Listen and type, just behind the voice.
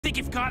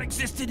think if God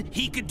existed,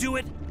 he could do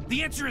it?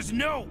 The answer is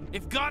no.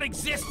 If God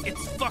exists,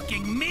 it's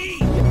fucking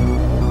me!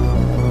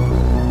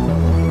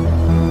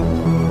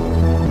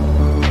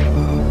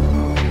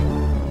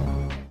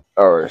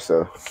 Alright,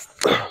 so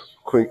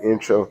quick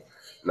intro.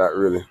 Not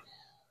really.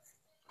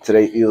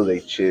 Today is a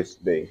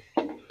chest day.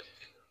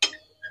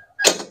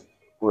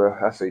 Well,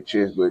 I say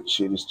chest, but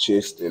shit is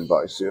chest and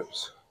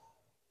biceps.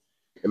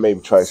 And maybe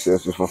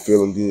triceps if I'm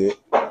feeling good.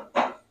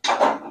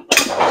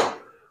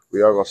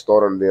 We are gonna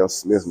start on the damn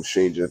Smith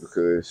machine just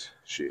because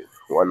shit,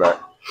 why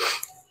not?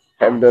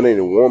 Haven't done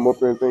any warm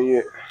up or anything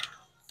yet.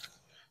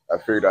 I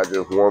figured I'd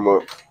just warm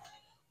up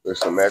with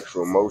some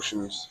actual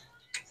motions.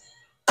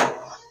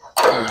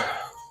 I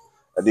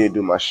did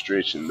do my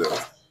stretching though.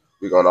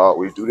 We're gonna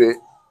always do that.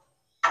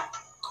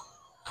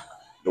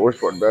 The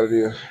worst part about it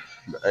is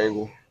the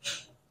angle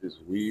is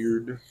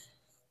weird.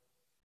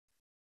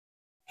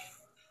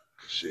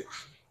 Shit.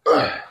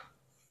 I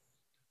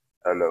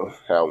know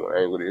how I want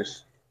to angle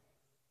this.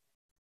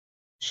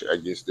 Shit, I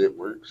guess that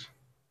works.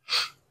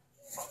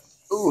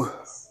 Ooh.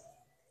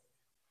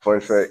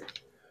 Fun fact.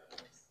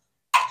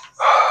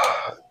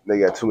 They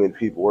got too many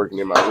people working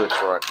in my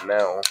restaurant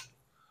now.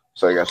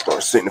 So I gotta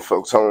start sending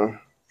folks home.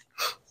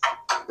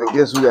 And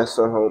guess we got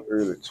sent home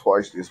early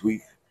twice this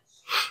week.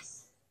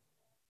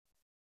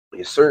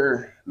 Yes,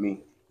 sir. Me.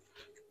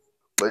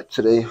 But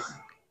today,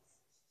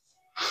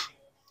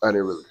 I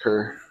didn't really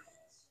care.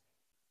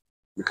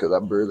 Because I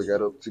barely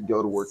got up to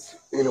go to work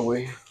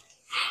anyway.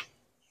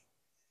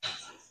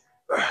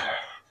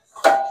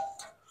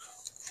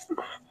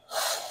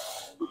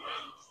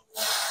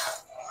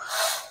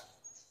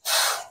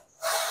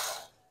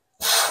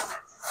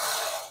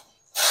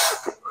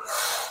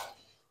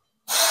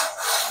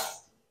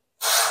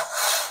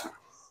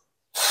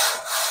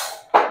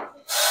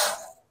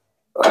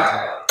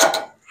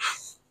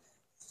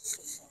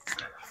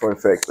 Fun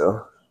fact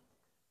though,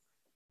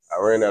 I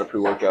ran out of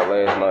pre-workout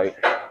last night.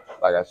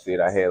 Like I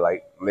said, I had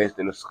like less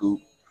than a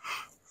scoop.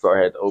 So I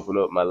had to open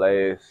up my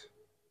last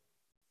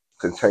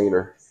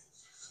container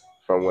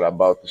from when I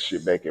bought the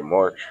shit back in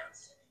March.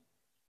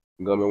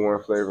 Gummy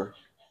worm flavor.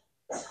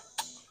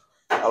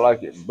 I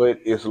like it, but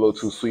it's a little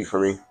too sweet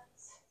for me.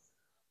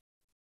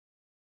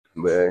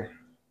 But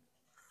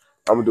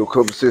I'm gonna do a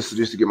couple sets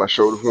just to get my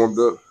shoulders warmed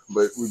up.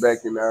 But we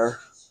back in our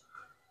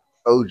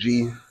OG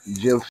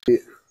gym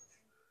fit.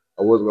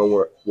 I wasn't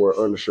gonna wear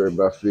undershirt,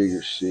 but I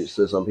figured shit,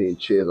 since I'm hitting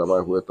chest, I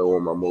might as well throw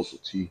on my muscle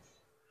tee.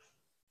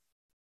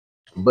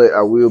 But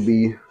I will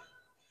be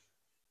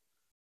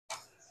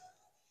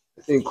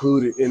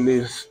included in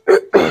this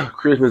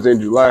Christmas in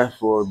July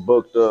for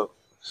Bucked Up.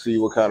 See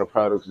what kind of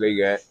products they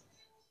got.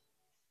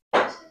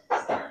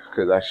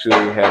 Because I should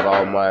have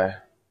all my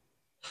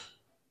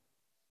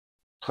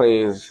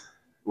plans.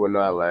 Well,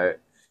 not like,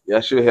 yeah,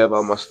 I should have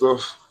all my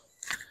stuff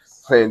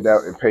planned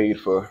out and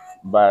paid for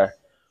by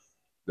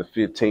the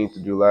 15th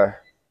of July.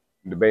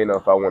 Debating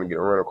on if I want to get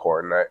a rental car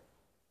or not.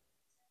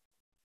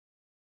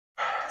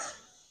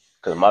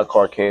 Because my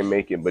car can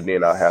make it, but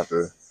then I'll have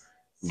to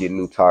get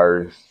new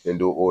tires and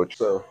do an oil change.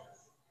 So,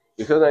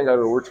 because I ain't got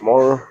to work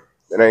tomorrow,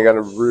 and I ain't got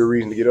a real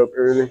reason to get up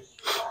early,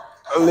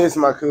 unless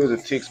my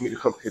cousin texts me to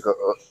come pick her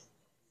up.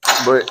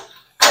 But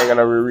I ain't got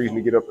no real reason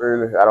to get up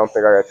early. I don't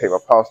think I got to take my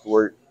pops to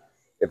work.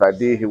 If I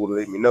did, he would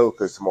let me know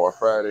because tomorrow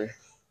Friday.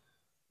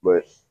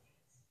 But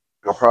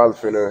I'm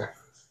probably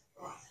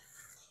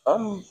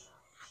I'm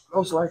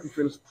most likely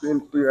finna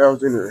spend 3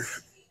 hours in there.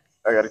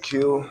 I got to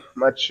kill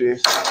my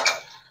chest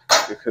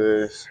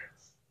because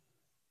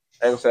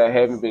I ain't gonna say I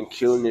haven't been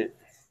killing it,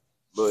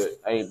 but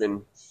I ain't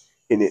been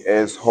hitting it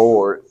as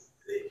hard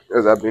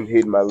as I've been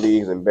hitting my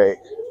legs and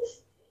back.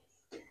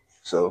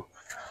 So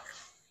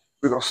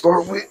we're gonna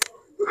start with,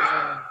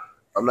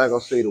 I'm not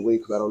gonna say the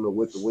weight because I don't know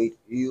what the weight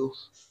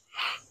is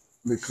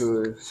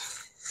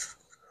because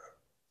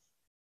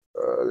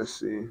let's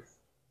see.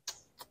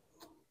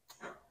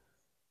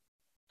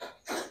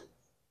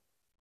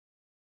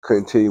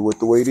 Couldn't tell you what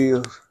the weight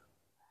is.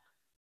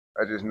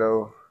 I just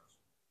know.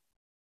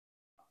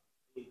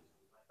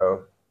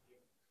 Oh,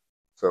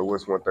 so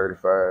what's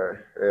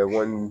 135?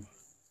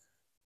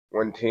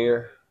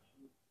 110.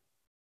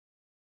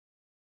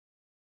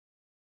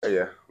 Oh,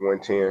 yeah,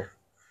 110.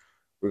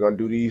 We're gonna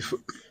do these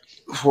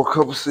for a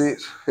couple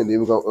sets, and then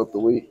we're gonna up the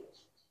weight,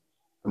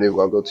 and then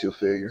we're gonna go to a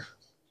failure.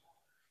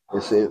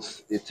 And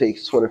since it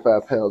takes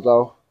 25 pounds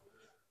off,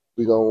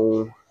 we're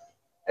gonna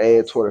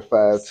add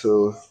 25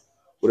 to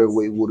whatever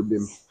weight would have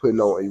been putting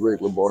on a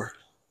regular bar.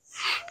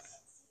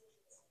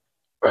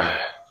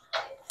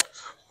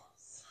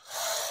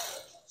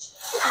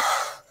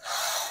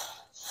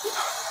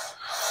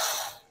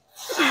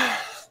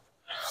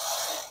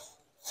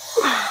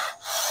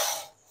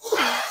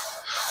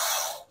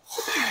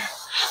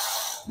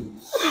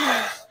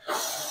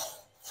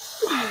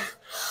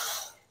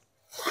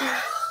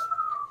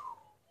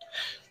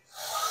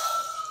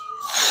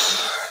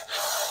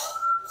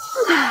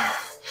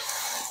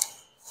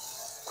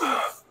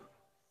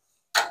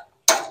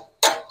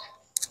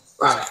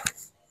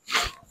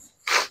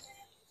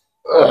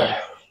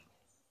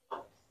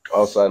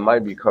 Also, I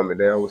might be coming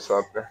down with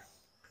something.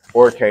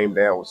 or came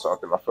down with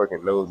something. My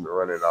fucking nose been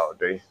running all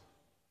day.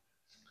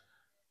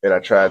 And I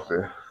tried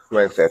to,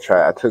 like I said,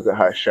 I took a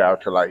hot shower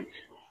to like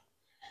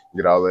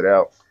get all it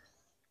out.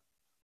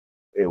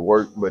 It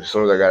worked, but as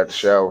soon as I got out the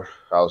shower,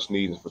 I was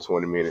sneezing for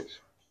 20 minutes.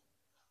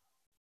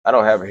 I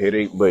don't have a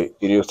headache, but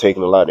it is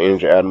taking a lot of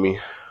energy out of me.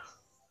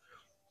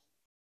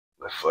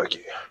 But fuck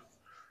it.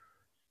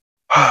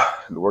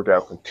 The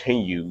workout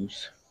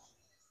continues.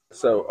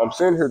 So I'm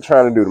sitting here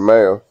trying to do the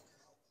math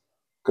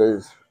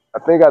because I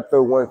think I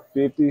threw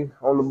 150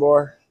 on the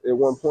bar at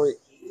one point.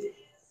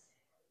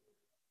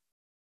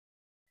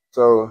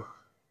 So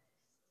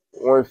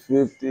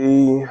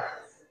 150,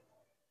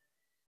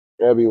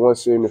 that'll be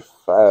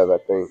 175, I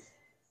think.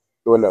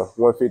 Well, no,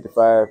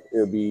 155,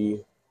 it'll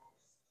be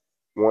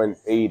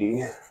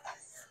 180.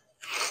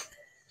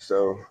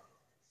 So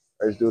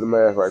let's do the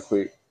math right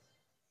quick.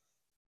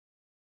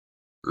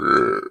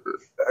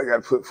 I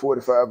gotta put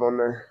 45 on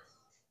there.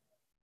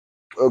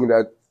 Or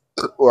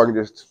I can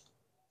just,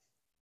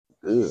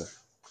 ugh.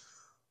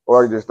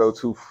 Or I can just throw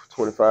two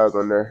 25s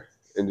on there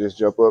and just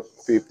jump up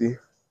 50.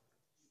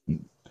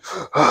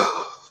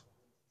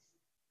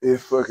 Yeah,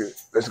 fuck it.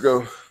 Let's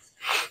go.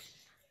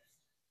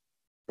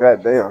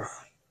 God damn.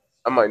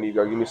 I might need to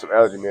go give me some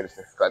allergy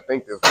medicine. I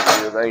think this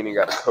is. I ain't even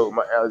got a cold.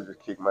 My allergies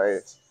kick my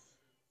ass.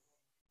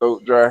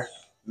 Throat dry,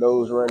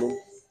 nose running.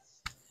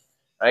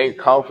 I ain't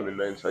coughing or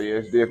nothing, so yeah,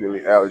 it's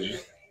definitely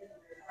allergies.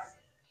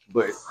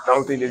 But the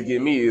only thing that's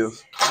getting me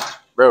is,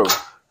 bro,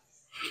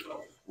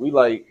 we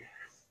like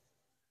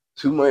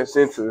 2 months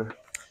into,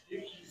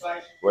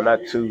 well, not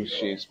two,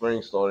 shit,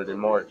 spring started in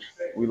March.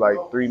 We like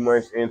 3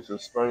 months into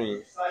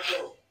spring,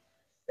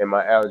 and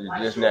my allergies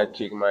just not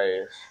kicking my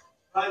ass.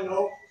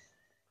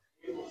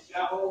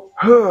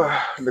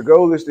 The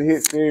goal is to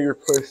hit finger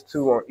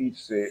 +2 on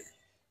each set.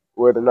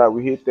 Whether or not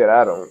we hit that,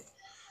 I don't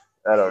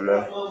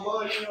know.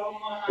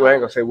 Well, I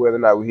ain't gonna say whether or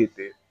not we hit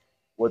that.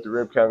 What the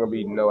rep count gonna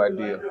be, no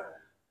idea.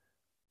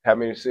 How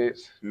many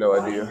sets? No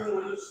idea.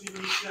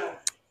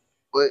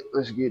 But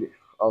let's get it.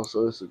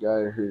 Also, it's a guy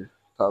in here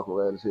talking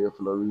loud as hell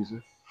for no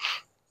reason.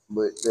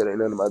 But that ain't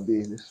none of my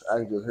business. I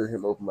can just hear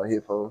him open my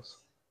headphones.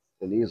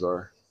 And these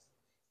are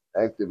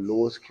active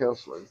noise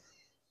canceling.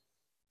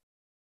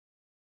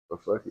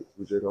 But fuck it.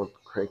 We're just gonna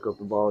crank up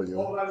the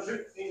volume.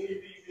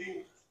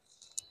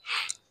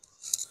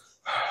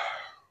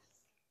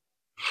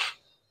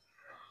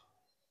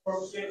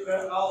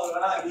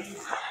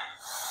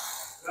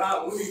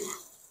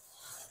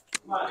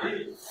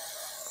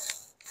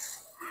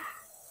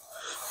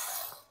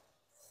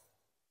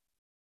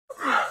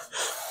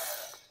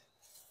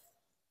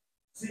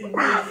 See me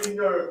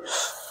nerves.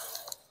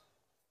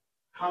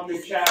 How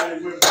many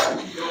calories with my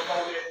feet up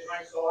on that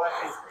drink so I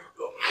can speak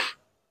up.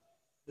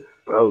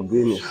 Oh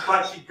goodness.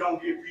 Why she gonna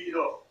get beat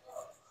up?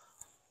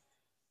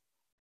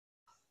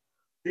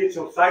 Bitch,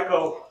 I'm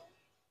psycho.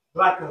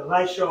 Like a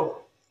light show.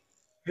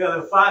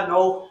 Hell, if I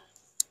know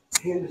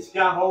in the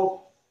sky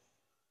hole,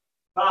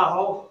 fire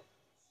hole.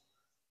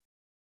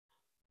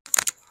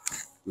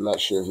 I'm not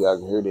sure if y'all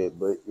can hear that,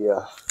 but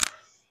yeah.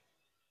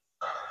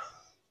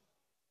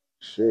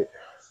 Shit.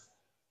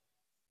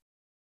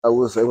 I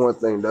will say one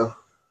thing though.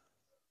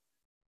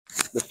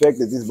 The fact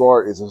that this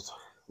bar is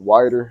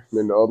wider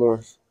than the other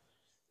ones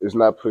is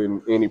not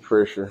putting any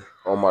pressure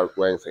on my,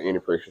 well, I ain't say any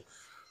pressure.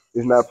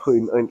 It's not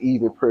putting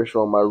uneven pressure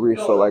on my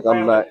wrist, so like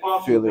I'm not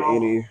feeling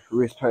any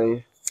wrist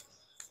pain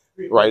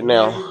right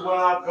now. This is where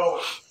I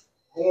go.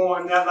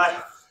 Going there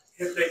like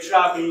if they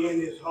try me in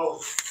this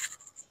hole.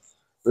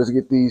 Let's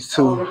get these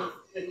two.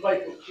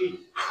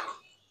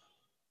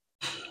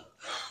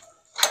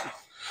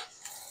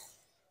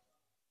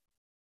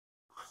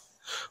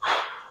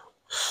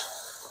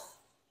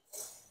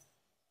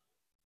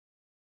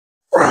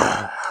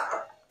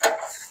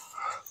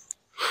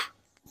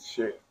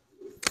 Shit.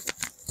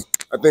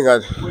 I think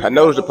I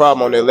noticed the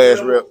problem on that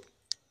last rep.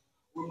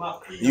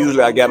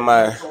 Usually I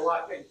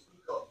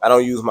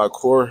don't use my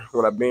core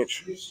when I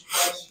bench,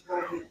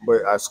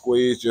 but I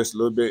squeeze just a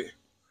little bit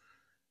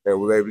and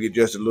was able to get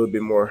just a little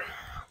bit more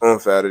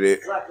oomph out of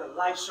it.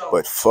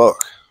 But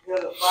fuck.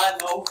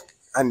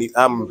 I ain't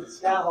gonna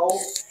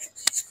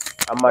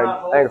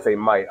say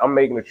might. I'm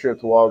making a trip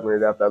to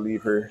Walgreens after I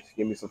leave here to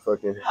give me some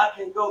fucking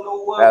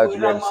allergy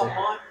medicine.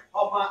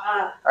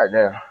 Alright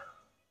now.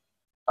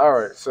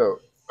 Alright, so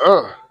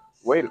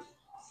wait.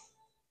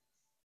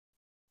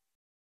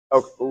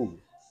 Okay, ooh.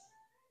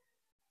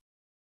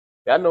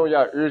 Y'all know when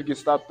y'all ears get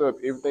stopped up,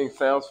 everything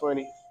sounds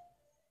funny.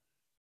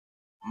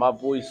 My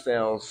voice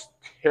sounds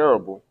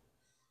terrible.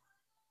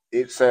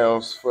 It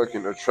sounds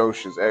fucking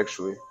atrocious,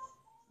 actually.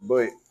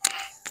 But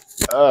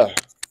I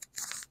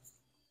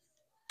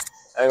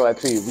ain't gonna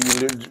tell you,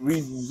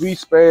 we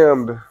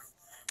spammed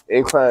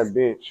incline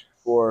bench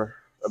for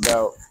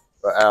about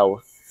an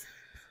hour.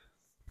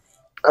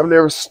 I've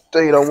never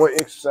stayed on one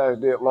exercise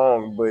that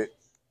long, but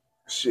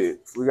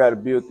shit, we gotta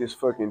build this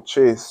fucking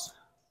chest.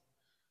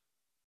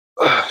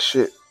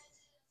 Shit.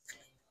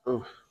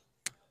 Oof.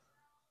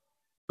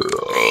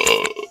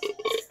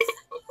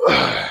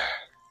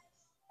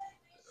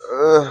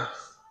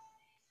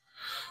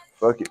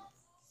 Fuck it.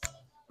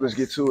 let's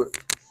get to it.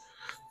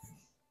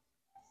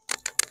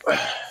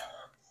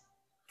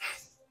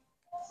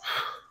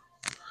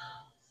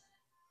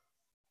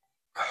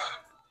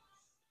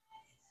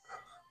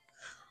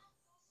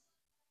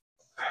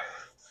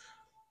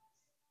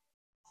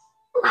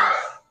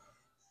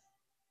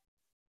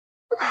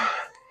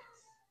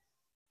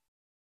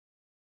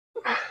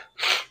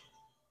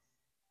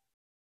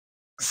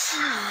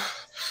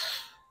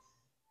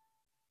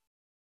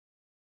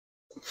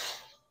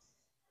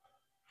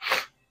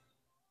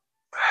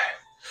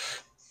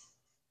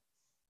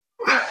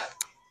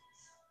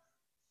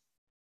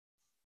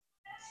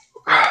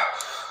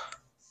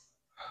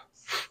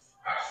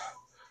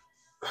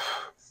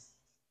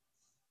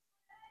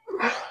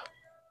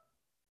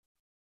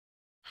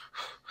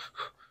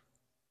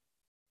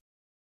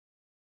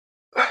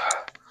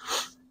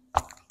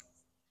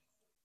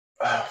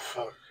 Oh,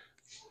 fuck.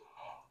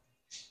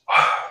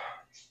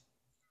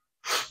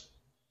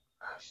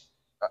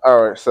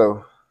 All right,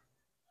 so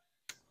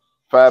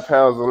 5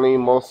 pounds of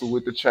lean muscle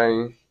with the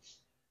chain,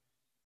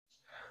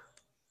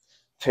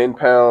 10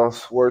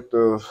 pounds worth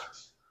of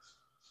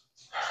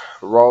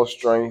raw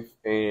strength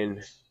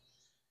and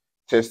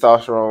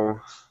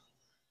testosterone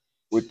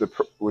with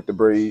the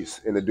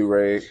braids and the do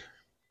rag.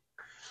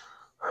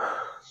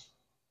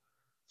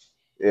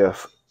 Yeah,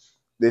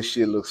 this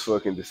shit looks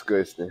fucking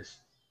disgusting.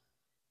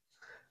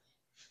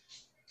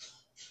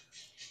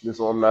 This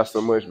one not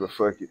so much, but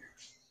fuck it.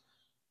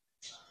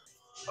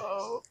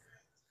 Oh.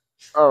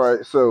 All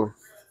right, so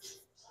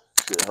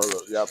shit. Hold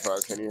up, y'all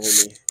probably can't even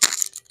hear me.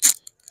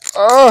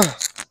 Ah.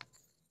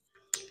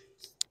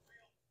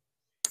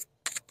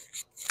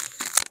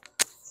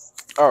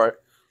 All right,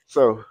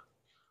 so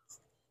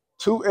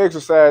 2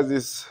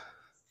 exercises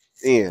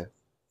in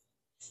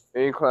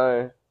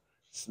incline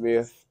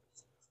Smith.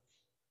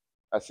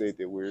 I said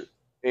that weird.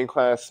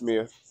 Incline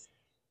Smith,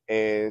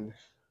 and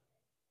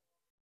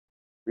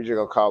we just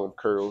gonna call them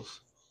curls.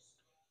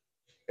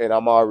 And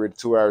I'm already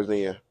 2 hours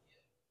in.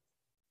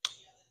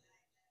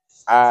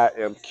 I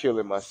am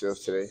killing myself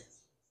today.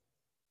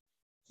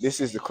 This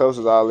is the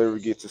closest I'll ever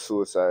get to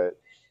suicide.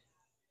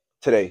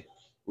 Today.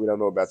 We don't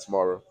know about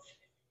tomorrow.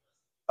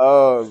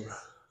 Um,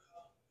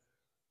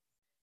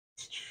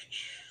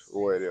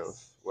 what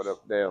else? What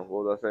up? Damn,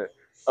 what was I saying?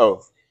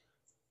 Oh,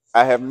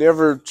 I have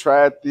never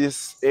tried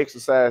this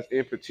exercise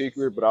in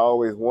particular, but I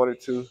always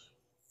wanted to,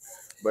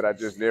 but I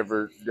just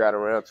never got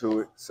around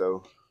to it.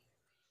 So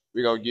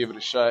we're gonna give it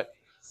a shot.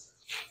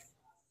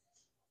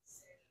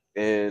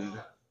 And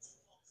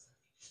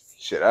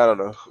shit, I don't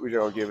know. We're just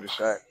gonna give it a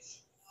shot.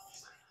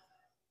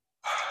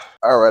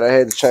 All right, I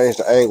had to change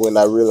the angle, and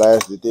I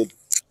realized that that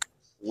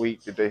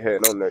weight that they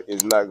had on there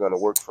is not gonna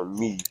work for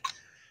me.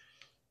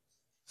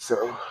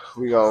 So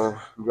we gonna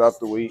drop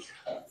the weight,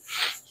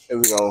 and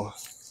we gonna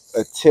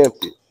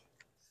attempt it.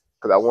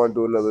 Because I want to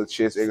do another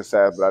chest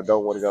exercise, but I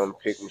don't want to get on the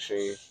pick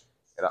machine,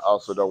 and I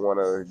also don't want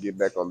to get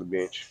back on the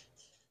bench.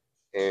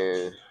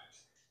 And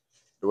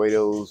the way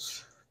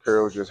those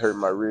curls just hurt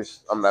my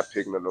wrist, I'm not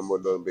picking up no more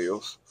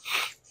dumbbells.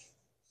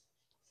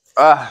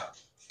 Ah,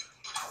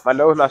 my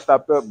nose not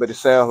stopped up, but it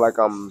sounds like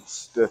I'm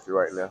stuffy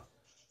right now.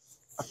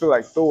 I feel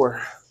like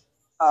Thor.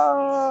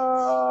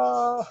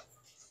 Ah,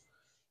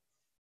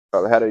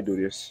 how they do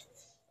this?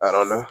 I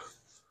don't know.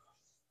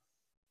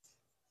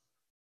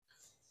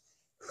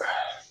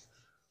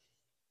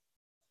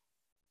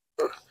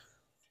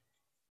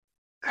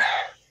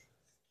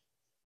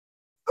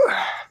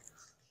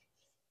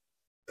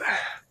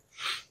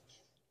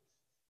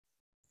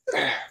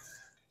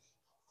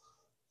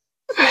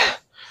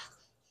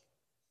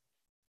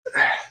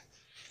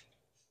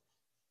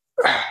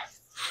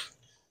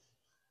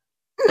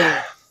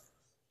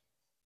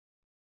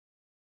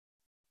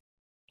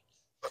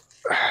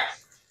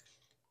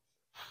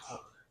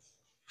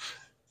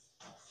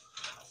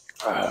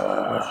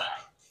 Uh,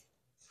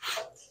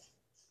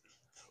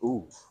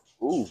 ooh,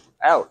 ooh,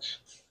 ouch.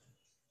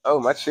 Oh,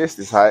 my chest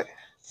is hot.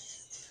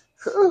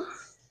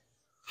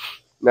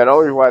 Now, the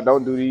only reason why I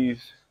don't do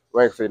these,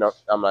 well, I say no,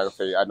 I'm not gonna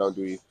say I don't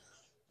do these.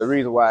 The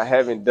reason why I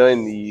haven't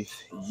done these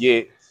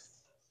yet,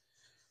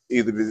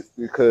 either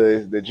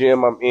because the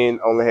gym I'm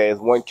in only has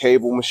one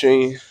cable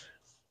machine,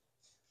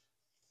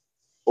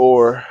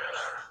 or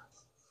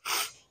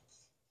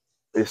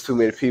there's too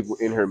many people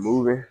in here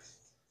moving,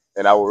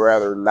 and I would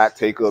rather not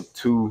take up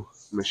two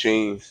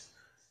machines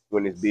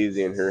when it's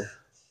busy in here.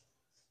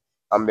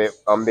 I'm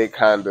that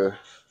kind of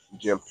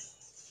gym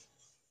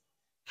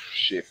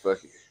shit.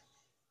 Fuck it.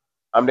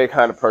 I'm that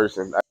kind of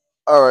person.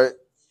 All right,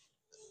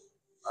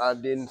 I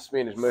didn't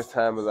spend as much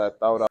time as I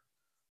thought.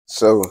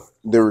 So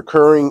the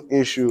recurring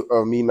issue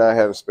of me not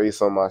having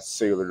space on my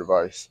cellular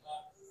device.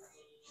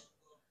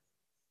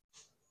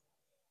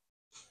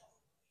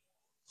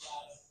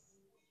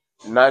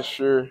 Not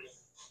sure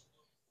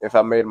if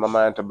I made my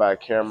mind to buy a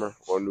camera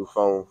or a new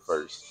phone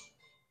first.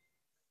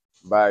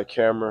 Buy a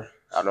camera,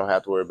 I don't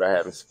have to worry about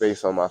having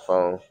space on my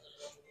phone,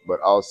 but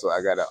also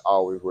I gotta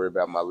always worry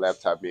about my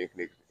laptop being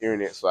connected to the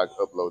internet so I can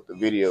upload the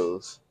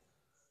videos.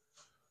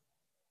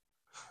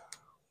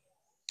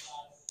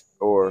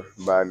 or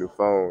buy a new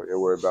phone and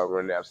worry about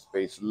running out of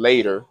space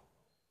later.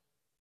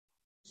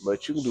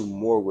 But you can do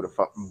more with a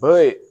phone.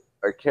 But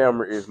a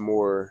camera is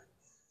more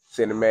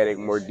cinematic,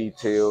 more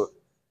detailed,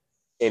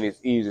 and it's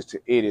easier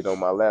to edit on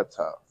my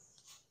laptop.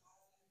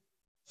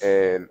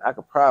 And I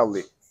could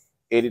probably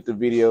edit the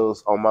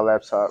videos on my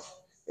laptop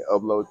and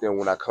upload them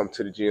when I come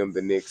to the gym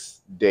the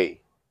next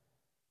day.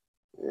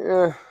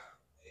 Yeah,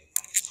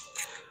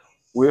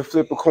 we'll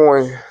flip a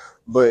coin,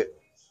 but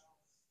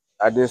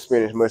I didn't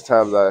spend as much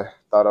time as I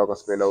thought I was gonna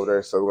spend over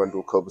there. So we're gonna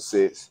do a couple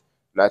sets,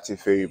 not too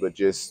heavy, but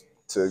just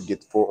to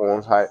get the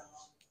forearms height,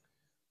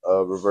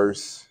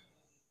 reverse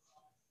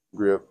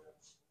grip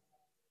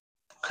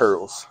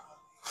curls.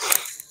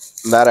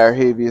 Not our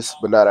heaviest,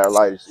 but not our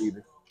lightest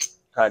either.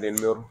 Kind of in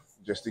the middle,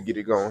 just to get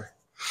it going.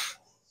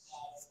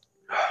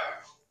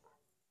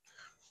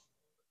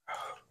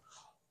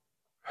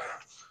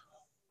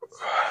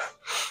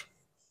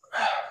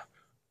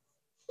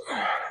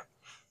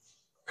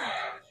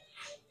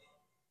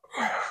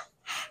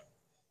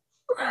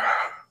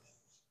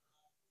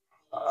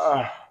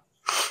 Uh,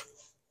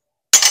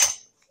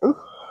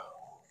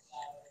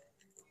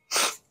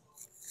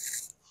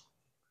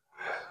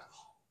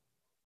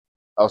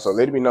 Also,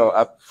 let me know,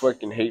 I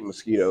fucking hate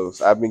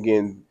mosquitoes. I've been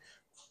getting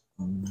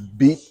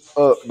beat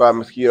up by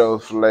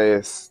mosquitoes for the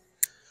last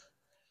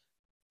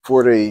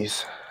 4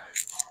 days.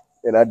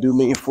 And I do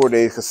mean 4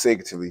 days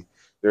consecutively.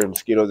 There are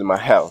mosquitoes in my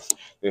house.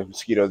 There's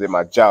mosquitoes at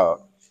my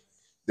job.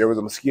 There was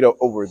a mosquito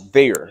over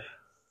there.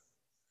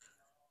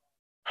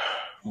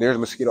 There's a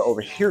mosquito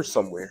over here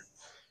somewhere.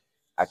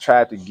 I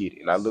tried to get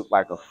it, and I looked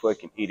like a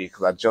fucking idiot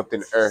because I jumped in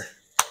the air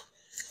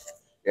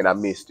and I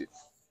missed it.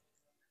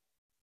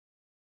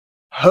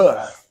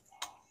 Huh.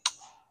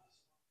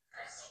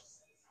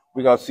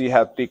 We're going to see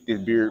how thick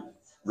this beard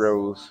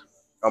grows.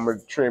 I'm going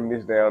to trim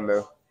this down,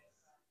 though,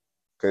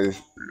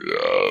 because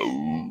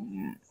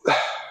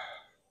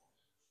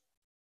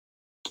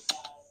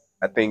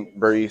I think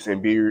braids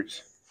and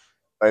beards,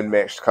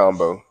 unmatched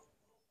combo.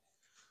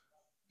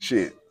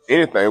 Shit,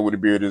 anything with a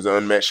beard is an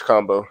unmatched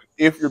combo.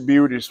 If your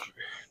beard is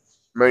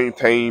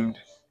maintained,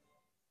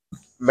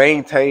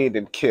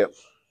 and kept.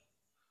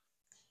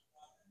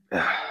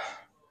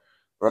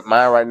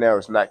 Mine right now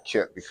is not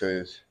kept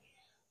because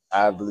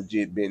I've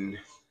legit been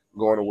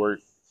going to work,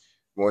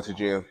 going to the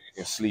gym,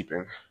 and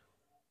sleeping.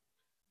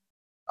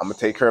 I'm gonna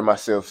take care of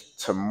myself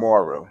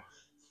tomorrow.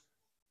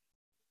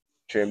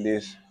 Trim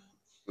this,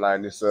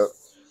 line this up,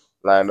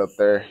 line up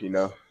there,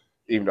 even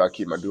though I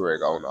keep my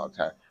do-rag on all the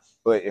time.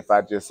 But if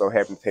I just so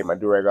happen to take my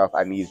do-rag off,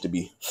 I need it to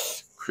be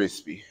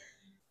crispy.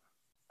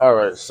 All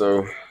right,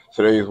 so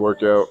today's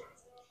workout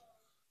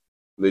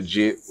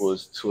legit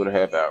was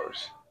 2.5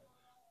 hours.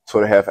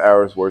 2.5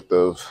 hours worth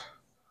of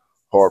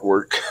hard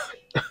work.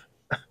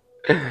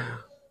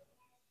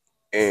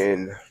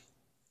 And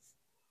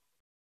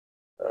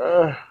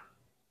I'm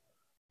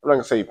not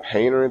gonna say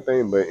pain or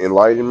anything, but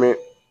enlightenment,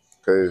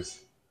 because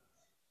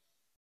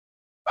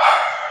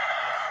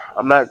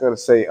I'm not gonna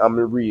say I'm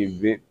gonna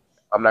reinvent.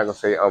 I'm not gonna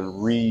say I'm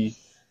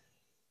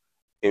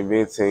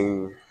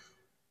reinventing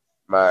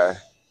my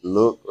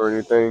look or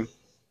anything,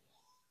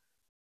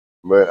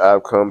 but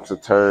I've come to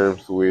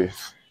terms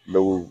with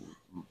the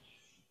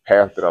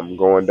path that I'm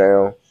going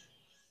down.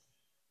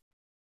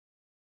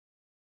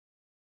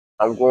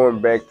 I'm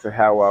going back to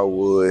how I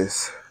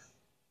was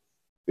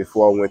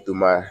before I went through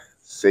my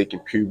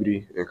second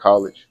puberty in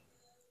college,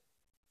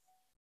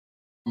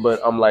 but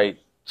I'm like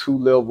 2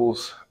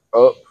 levels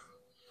up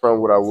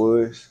from what I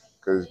was,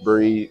 because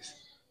braids,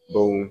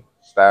 boom,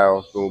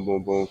 styles, boom,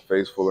 boom, boom,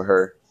 face full of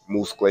hair,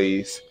 mousse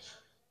glaze,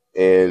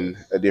 and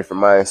a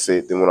different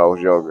mindset than when I was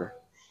younger.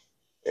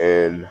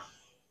 And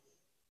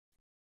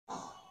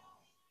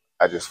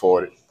I just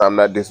fought it. I'm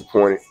not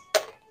disappointed.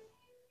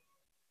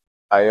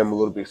 I am a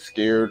little bit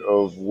scared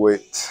of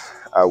what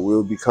I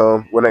will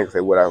become. Well, I ain't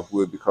gonna say what I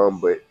will become,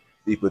 but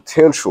the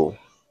potential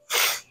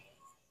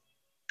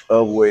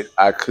of what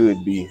I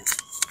could be.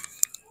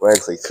 Well, I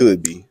ain't say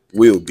could be,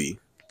 will be.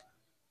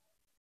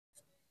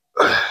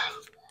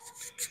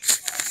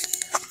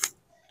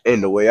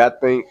 And the way I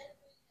think,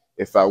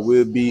 if I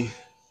will be,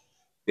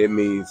 that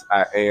means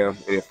I am.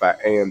 And if I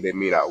am, that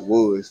means I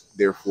was.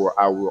 Therefore,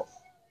 I will,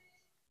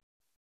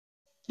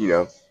 you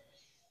know,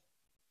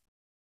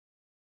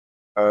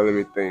 let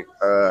me think.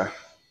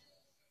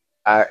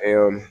 I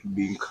am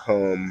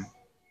become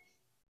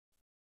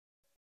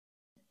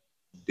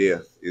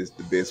death is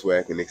the best way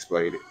I can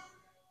explain it.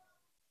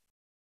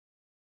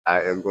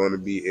 I am going to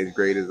be as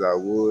great as I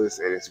was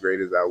and as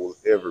great as I will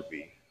ever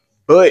be.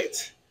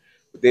 But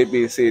with that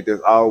being said,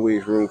 there's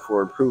always room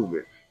for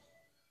improvement.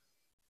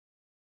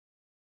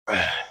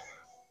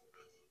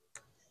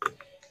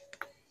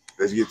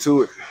 Let's get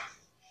to it.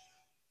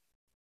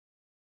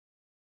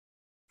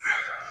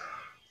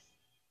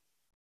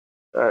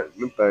 All right,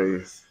 them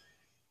things.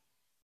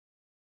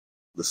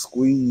 The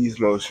squeeze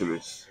motion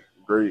is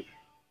great.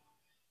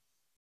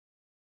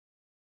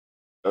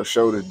 Our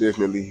shoulders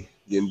definitely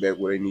getting back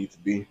where they need to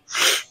be.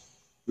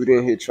 We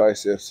didn't hit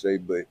triceps today,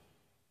 but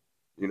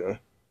you know,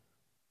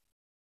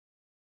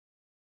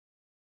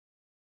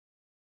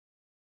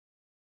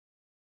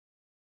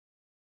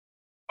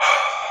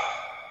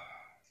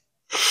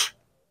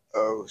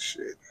 Oh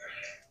shit.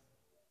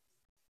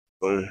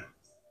 Boom.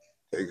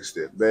 Take a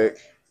step back.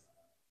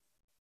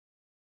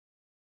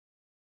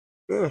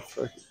 Yeah,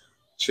 fuck it.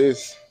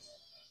 Chest.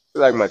 I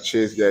feel like my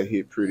chest got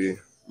hit pretty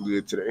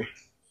good today.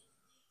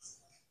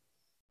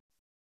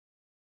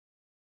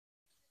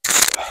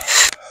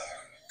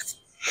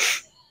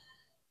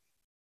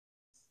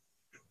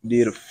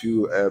 Did a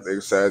few ab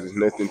exercises,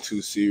 nothing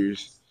too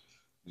serious,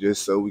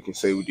 just so we can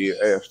say we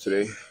did abs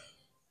today.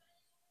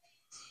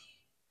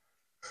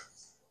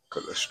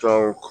 Because a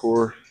strong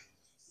core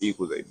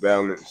equals a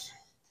balanced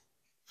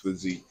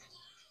physique.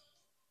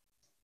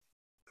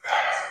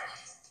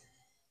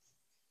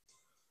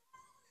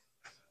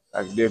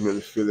 I can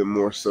definitely feel it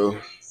more so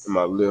in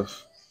my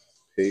left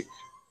pec,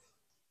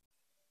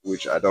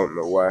 which I don't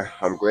know why.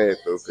 I'm glad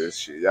though, because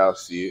shit, y'all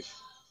see it.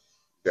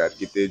 Got to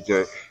get that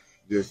junk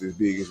just as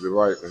big as the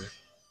right one.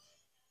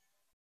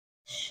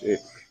 Shit.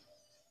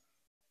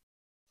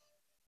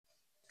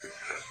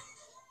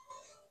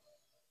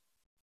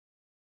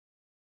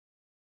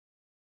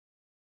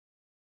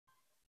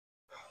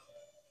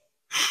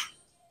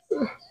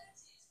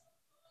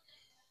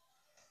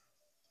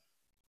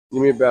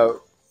 Give me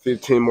about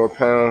 15 more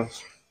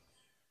pounds,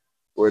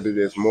 whether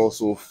that's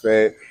muscle,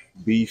 fat,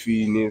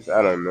 beefiness,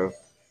 I don't know.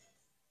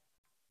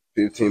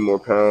 15 more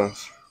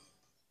pounds.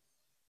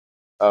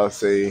 I'll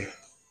say,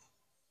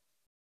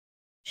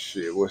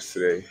 shit, what's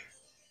today?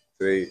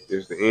 Today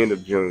is the end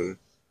of June.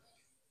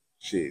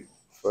 Shit,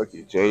 fuck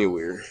it,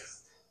 January.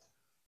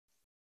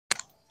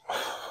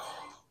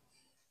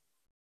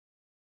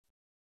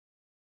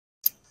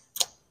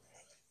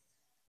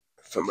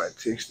 Somebody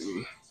texted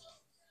me.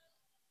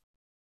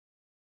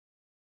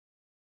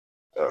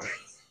 Oh,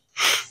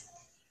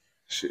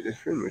 shit, that's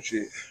pretty much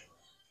it.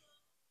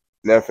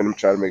 Now I'm finna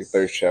try to make a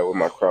thirst trap with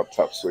my crop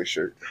top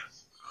sweatshirt.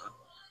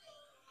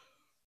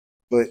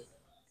 But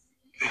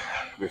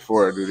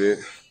before I do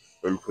that,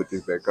 let me put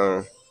this back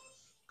on.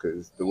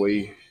 Cause the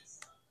way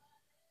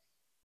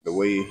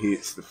it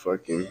hits the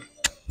fucking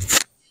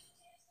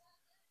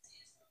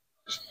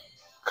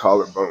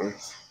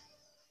collarbones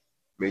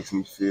makes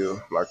me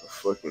feel like a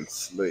fucking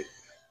slut.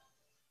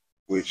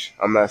 Which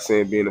I'm not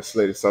saying being a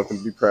slut is something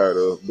to be proud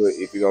of, but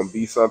if you're gonna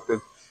be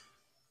something,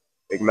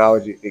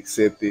 acknowledge it,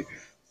 accept it,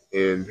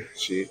 and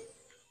shit,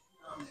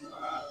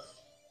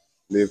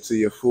 live to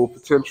your full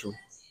potential.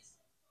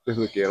 Just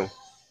look at them.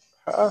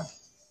 Ah,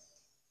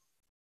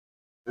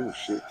 oh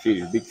shit,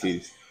 titties, big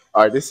titties.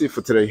 All right, that's it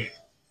for today.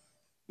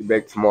 Be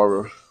back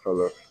tomorrow.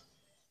 Hold up,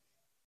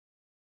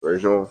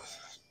 version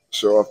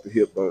show off the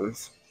hip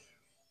bones.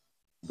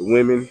 The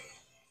women,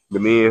 the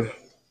men,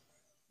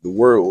 the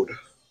world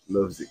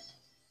loves it.